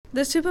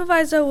The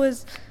supervisor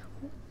was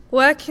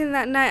working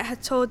that night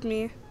had told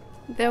me.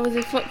 There was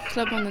a fox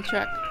club on the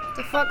track.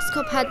 The fox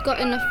cub had got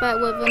in a fight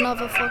with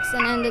another fox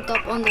and ended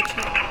up on the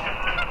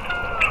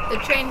track. The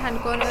train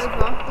had gone over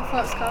the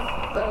fox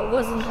cub, But it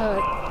wasn't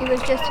hurt. He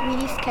was just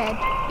really scared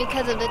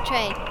because of the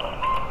train.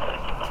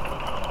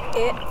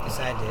 It Yes,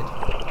 I did.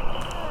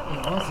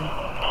 It wasn't.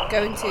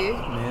 going to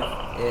Move.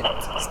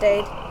 It.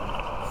 stayed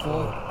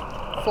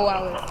 4. 4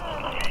 hours.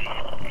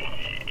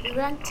 We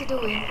ran to the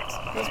Wind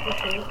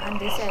Hospital and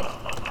they said,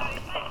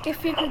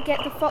 If we could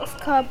get the fox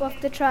cub off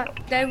the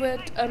track. They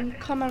would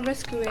come and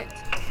rescue it.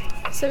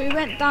 So we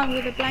went down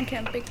with a blanket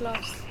and big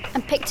gloves.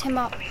 And picked him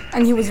up.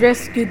 And he was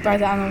rescued by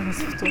the animal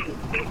hospital.